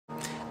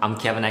I'm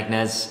Kevin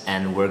Agnes,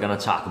 and we're gonna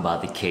talk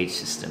about the CAGED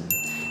system.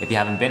 If you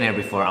haven't been here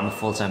before, I'm a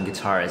full-time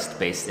guitarist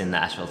based in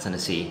Nashville,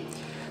 Tennessee.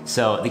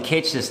 So the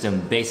CAGED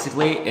system,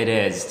 basically, it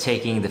is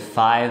taking the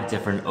 5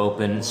 different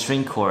open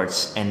string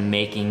chords and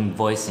making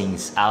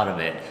voicings out of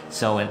it.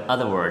 So in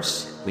other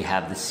words, we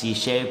have the C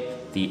shape,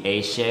 the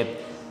A shape,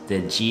 the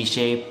G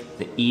shape,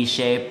 the E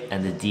shape,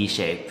 and the D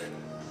shape.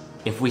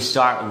 If we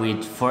start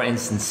with, for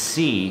instance,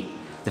 C,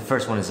 the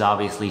first one is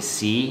obviously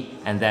C,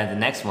 and then the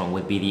next one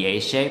would be the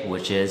A shape,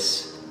 which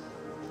is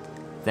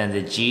then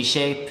the G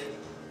shape,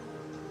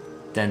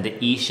 then the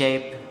E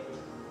shape,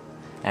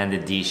 and the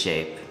D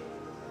shape.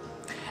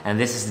 And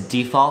this is the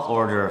default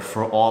order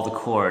for all the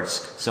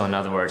chords. So in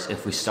other words,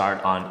 if we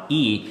start on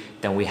E,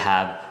 then we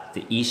have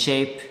the E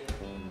shape,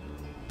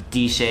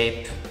 D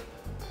shape,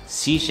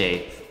 C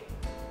shape,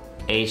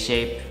 A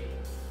shape,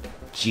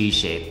 G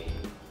shape.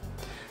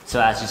 So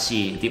as you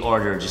see, the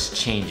order just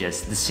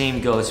changes. The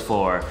same goes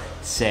for,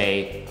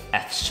 say,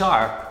 F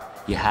sharp.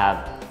 You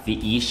have the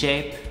E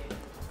shape,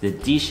 the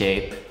D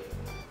shape,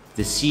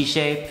 the C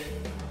shape,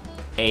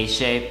 A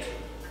shape,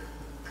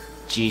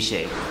 G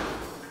shape.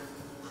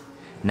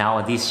 Now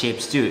what these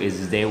shapes do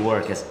is they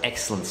work as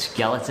excellent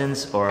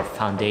skeletons or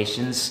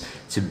foundations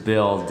to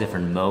build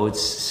different modes,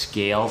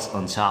 scales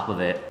on top of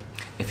it.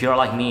 If you're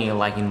like me,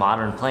 liking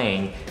modern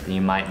playing, then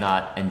you might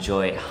not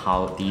enjoy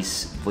how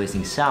these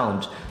voicings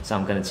sound, so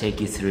I'm gonna take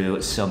you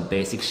through some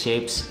basic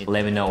shapes.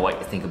 Let me know what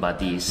you think about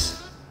these.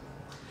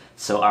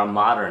 So our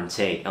modern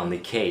take on the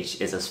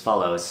CAGED is as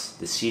follows: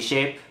 the C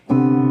shape, the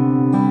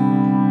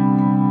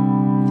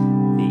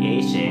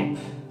A shape,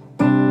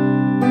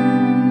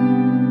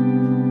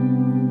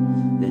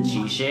 the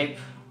G shape,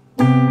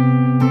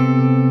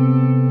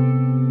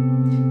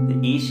 the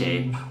E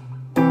shape,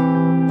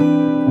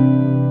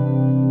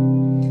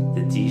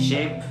 the D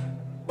shape,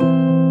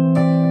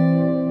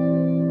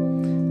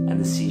 and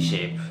the C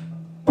shape.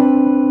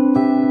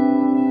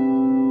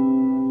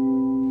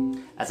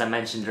 As I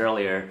mentioned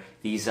earlier,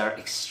 these are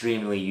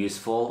extremely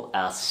useful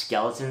as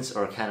skeletons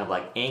or kind of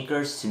like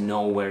anchors to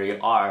know where you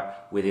are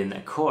within a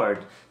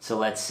chord. So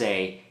let's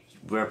say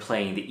we're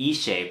playing the E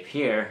shape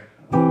here.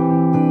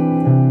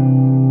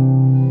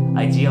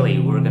 Ideally,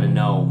 we're gonna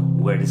know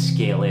where the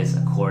scale is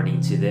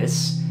according to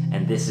this,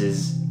 and this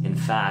is in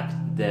fact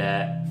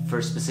the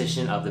first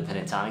position of the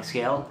pentatonic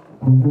scale.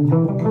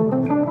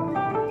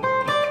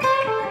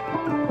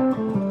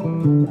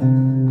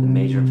 The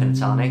major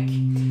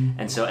pentatonic.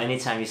 And so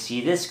anytime you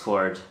see this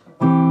chord,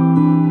 you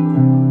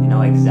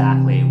know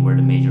exactly where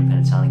the major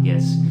pentatonic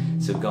is.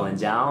 So going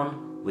down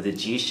with the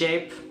G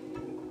shape,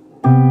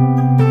 the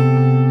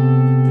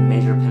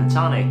major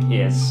pentatonic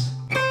is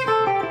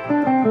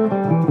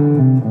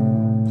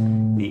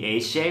the A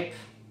shape,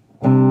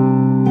 the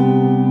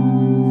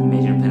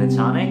major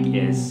pentatonic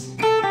is,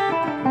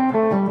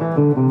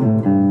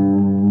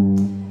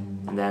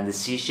 and then the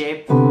C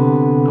shape. I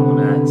want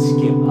to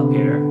skip up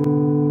here.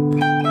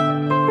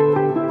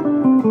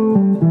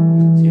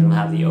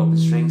 The open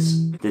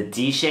strings, the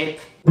D shape,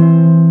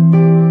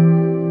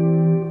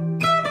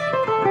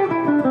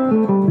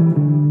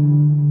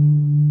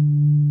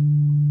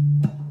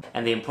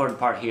 and the important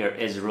part here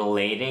is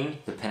relating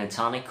the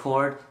pentatonic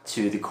chord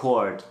to the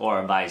chord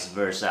or vice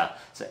versa.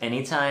 So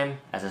anytime,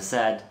 as I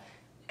said,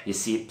 you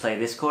see play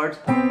this chord,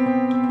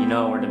 you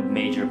know where the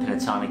major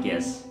pentatonic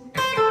is.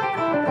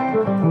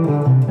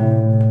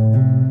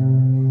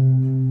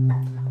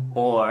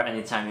 Or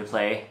anytime you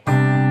play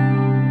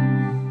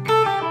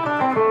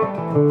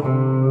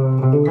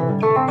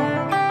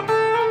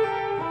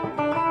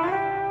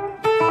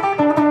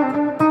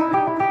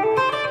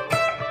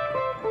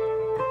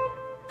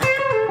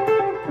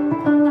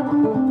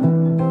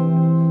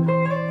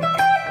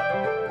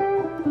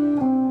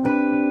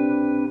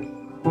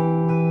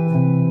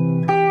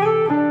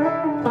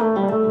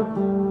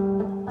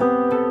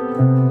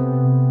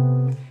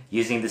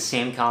using the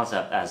same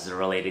concept as the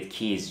related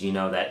keys, you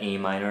know that A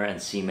minor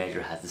and C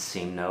major has the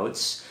same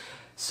notes.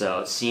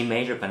 So C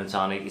major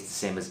pentatonic is the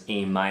same as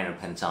A minor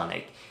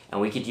pentatonic.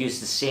 And we could use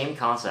the same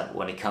concept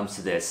when it comes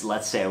to this.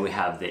 Let's say we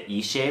have the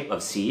E shape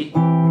of C.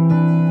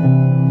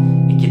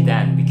 It could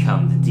then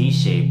become the D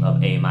shape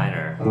of A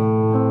minor.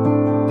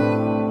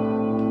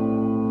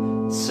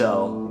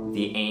 So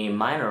the A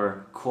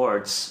minor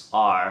chords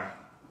are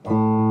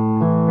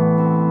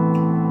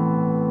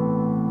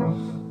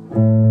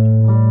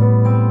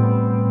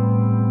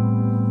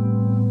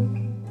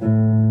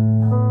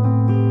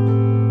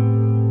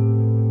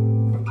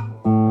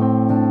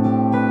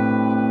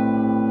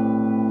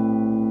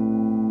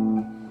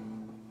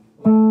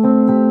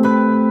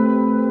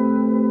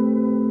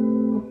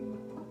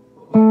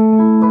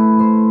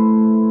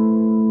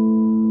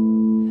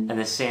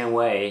the same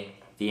way,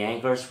 the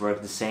anchors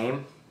work the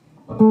same.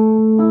 A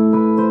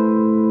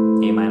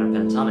minor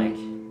pentatonic.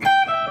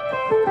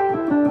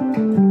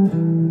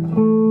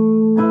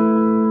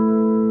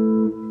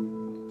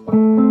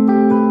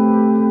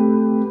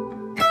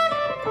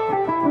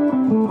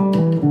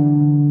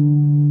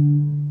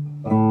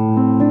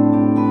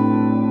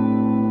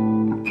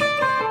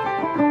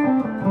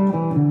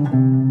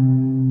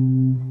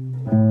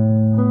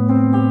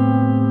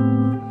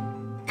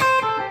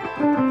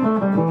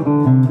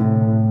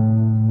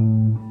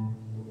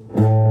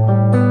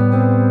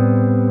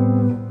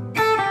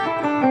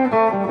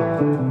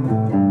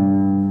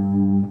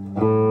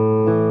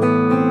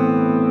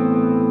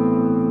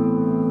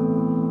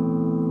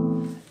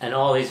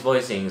 these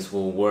voicings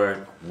will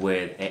work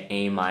with an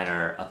A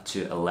minor up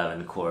to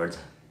 11 chord.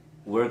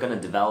 We're gonna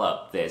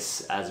develop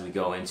this as we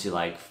go into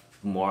like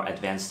more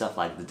advanced stuff,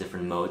 like the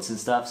different modes and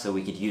stuff, so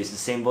we could use the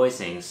same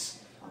voicings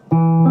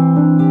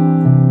and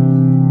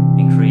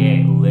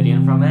create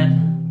Lydian from it.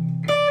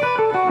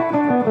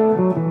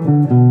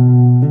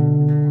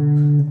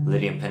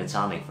 Lydian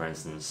pentatonic, for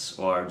instance,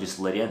 or just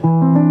Lydian.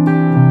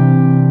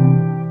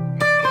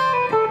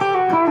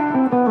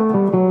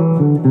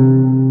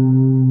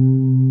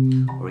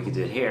 Or we could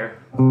do it here.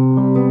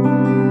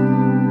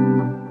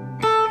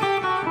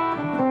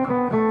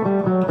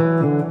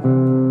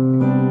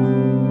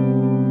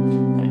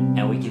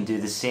 And we can do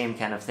the same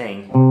kind of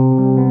thing.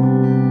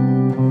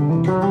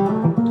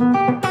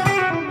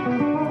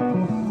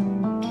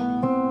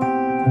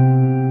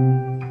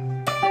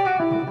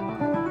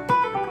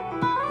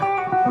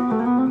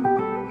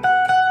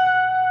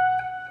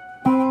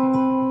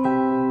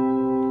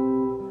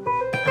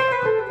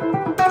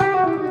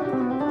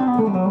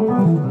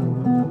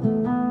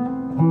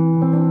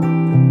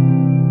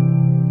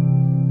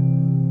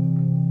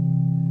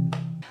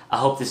 I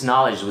hope this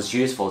knowledge was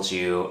useful to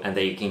you and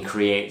that you can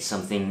create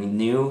something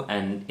new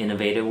and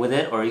innovative with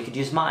it, or you could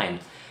use mine.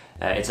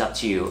 It's up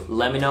to you.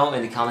 Let me know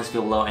in the comments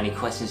below any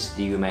questions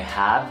that you may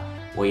have,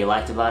 what you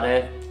liked about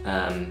it.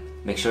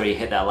 Make sure you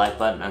hit that like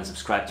button and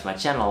subscribe to my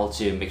channel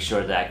to make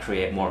sure that I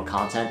create more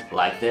content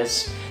like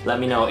this. Let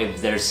me know if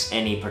there's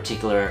any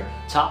particular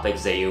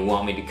topics that you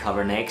want me to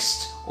cover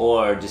next,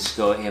 or just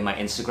go hit my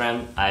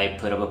Instagram. I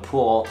put up a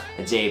poll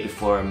a day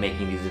before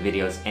making these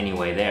videos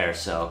anyway there,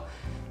 so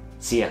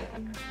see ya.